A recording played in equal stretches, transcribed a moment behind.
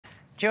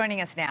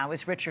Joining us now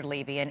is Richard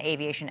Levy, an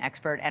aviation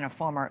expert and a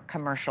former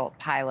commercial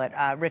pilot.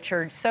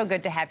 Richard, so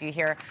good to have you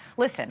here.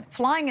 Listen,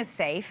 flying is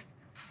safe,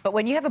 but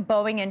when you have a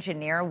Boeing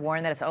engineer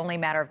warn that it's only a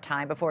matter of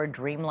time before a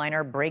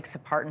Dreamliner breaks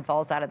apart and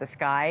falls out of the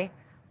sky,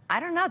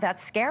 I don't know,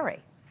 that's scary.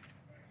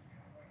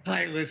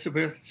 Hi,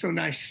 Elizabeth. So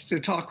nice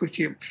to talk with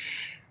you.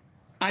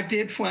 I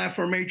did fly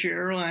for a major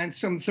airline,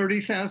 some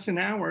 30,000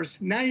 hours.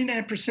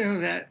 99%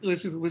 of that,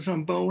 Elizabeth, was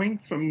on Boeing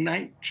from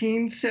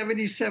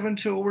 1977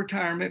 till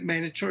retirement,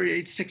 mandatory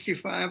age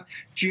 65,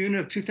 June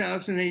of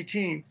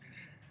 2018.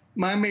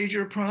 My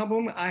major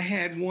problem, I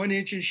had one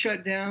engine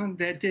shut down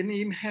that didn't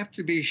even have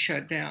to be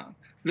shut down.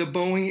 The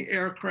Boeing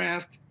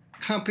aircraft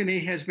company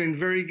has been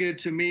very good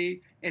to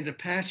me and the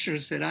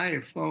passengers that I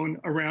have flown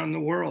around the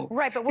world.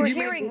 Right, but we're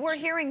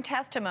hearing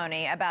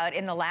testimony about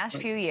in the last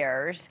few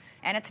years,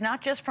 and it's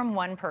not just from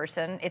one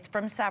person, it's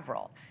from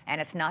several. And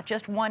it's not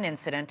just one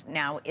incident,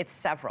 now it's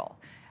several.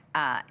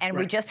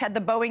 We just had the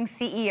Boeing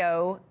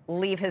CEO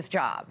leave his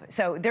job.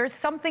 So there's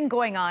something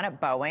going on at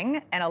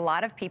Boeing, and a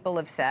lot of people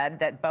have said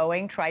that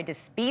Boeing tried to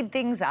speed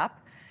things up,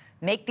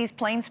 make these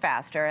planes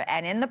faster,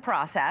 and in the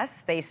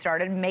process, they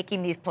started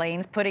making these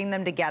planes, putting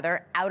them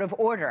together out of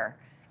order.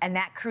 And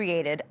that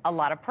created a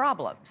lot of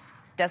problems.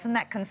 Doesn't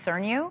that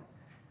concern you?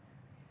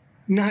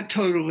 Not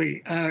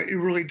totally. It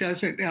really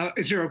doesn't. Now,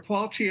 is there a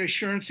quality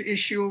assurance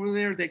issue over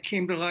there that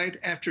came to light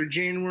after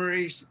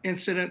January's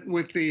incident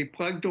with the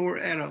plug door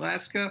at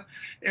Alaska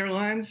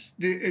Airlines?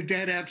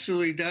 That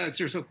absolutely does.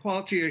 There's a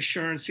quality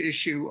assurance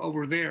issue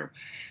over there.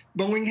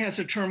 Boeing has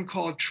a term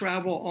called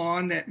travel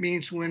on. That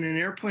means when an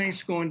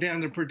airplane's going down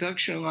the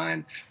production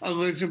line,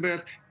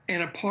 Elizabeth,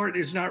 and a part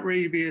is not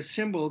ready to be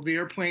assembled, the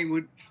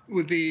airplane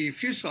with the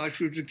fuselage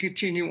would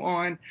continue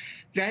on.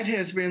 That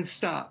has been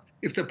stopped.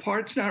 If the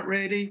part's not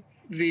ready,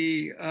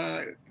 the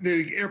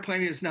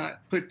airplane is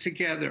not put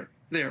together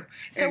there.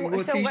 So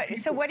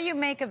what do you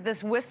make of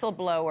this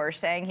whistleblower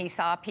saying he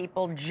saw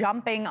people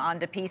jumping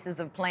onto pieces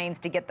of planes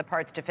to get the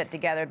parts to fit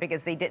together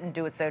because they didn't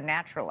do it so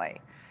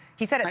naturally?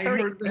 He said at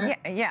 30.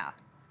 Yeah.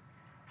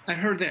 I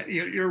heard that.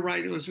 You're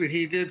right, Elizabeth.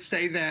 He did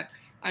say that.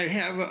 I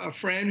have a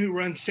friend who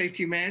runs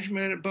safety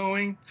management at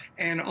Boeing,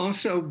 and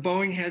also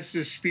Boeing has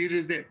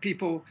disputed that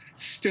people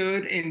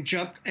stood and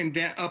jumped and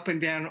up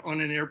and down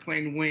on an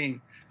airplane wing.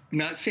 I'm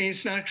not saying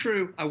it's not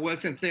true. I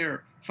wasn't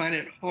there. Find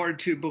it hard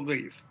to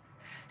believe.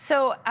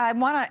 So I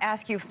want to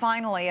ask you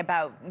finally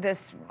about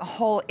this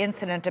whole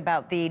incident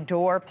about the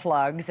door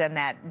plugs and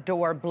that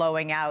door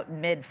blowing out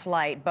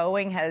mid-flight.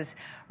 Boeing has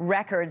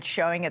records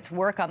showing its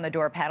work on the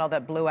door panel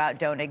that blew out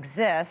don't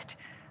exist.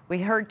 We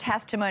heard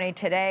testimony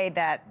today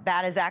that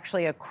that is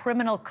actually a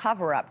criminal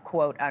cover-up,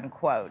 quote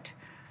unquote.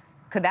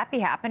 Could that be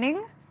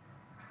happening?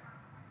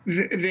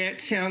 That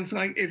sounds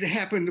like it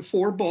happened. The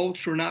 4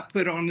 bolts were not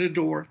put on the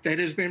door. That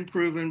has been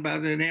proven by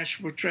the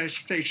National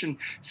Transportation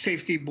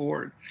Safety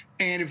Board.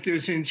 And if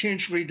there's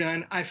intentionally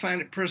done, I find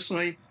it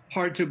personally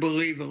hard to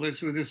believe,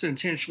 Elizabeth, it's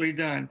intentionally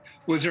done.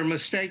 Was there a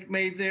mistake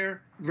made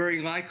there?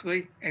 Very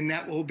likely, and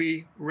that will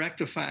be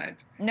rectified.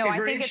 No, I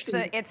think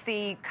it's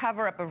the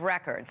cover-up of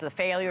records, the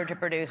failure to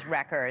produce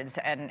records,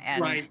 and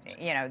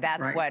you know,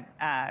 that's what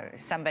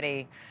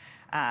somebody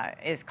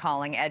is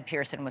calling, Ed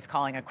Pearson was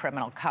calling a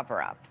criminal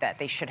cover-up, that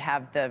they should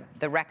have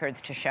the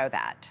records to show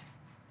that.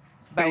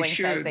 Boeing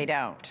says they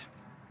don't.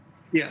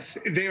 Yes,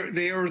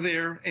 they are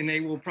there, and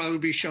they will probably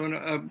be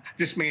shown.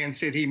 This man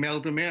said he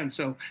mailed them in,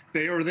 so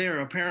they are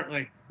there,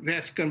 apparently.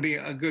 That's going to be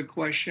a good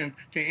question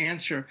to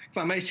answer. If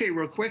I may say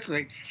real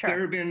quickly,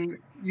 there have been,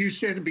 you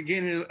said at the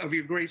beginning of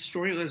your great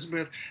story,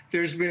 Elizabeth,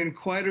 there's been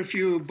quite a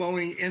few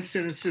Boeing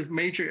incidents of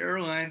major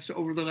airlines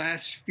over the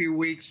last few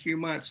weeks, few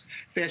months.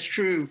 That's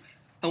true.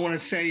 I want to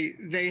say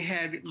they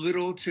had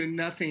little to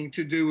nothing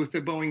to do with the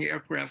Boeing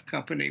aircraft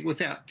company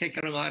without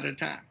taking a lot of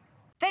time.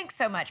 Thanks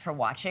so much for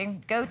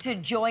watching. Go to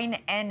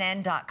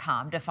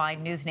joinnn.com to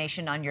find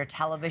NewsNation on your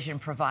television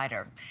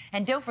provider.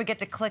 And don't forget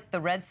to click the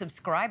red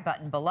subscribe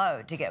button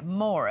below to get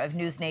more of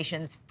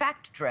NewsNation's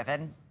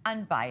fact-driven,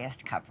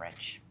 unbiased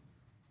coverage.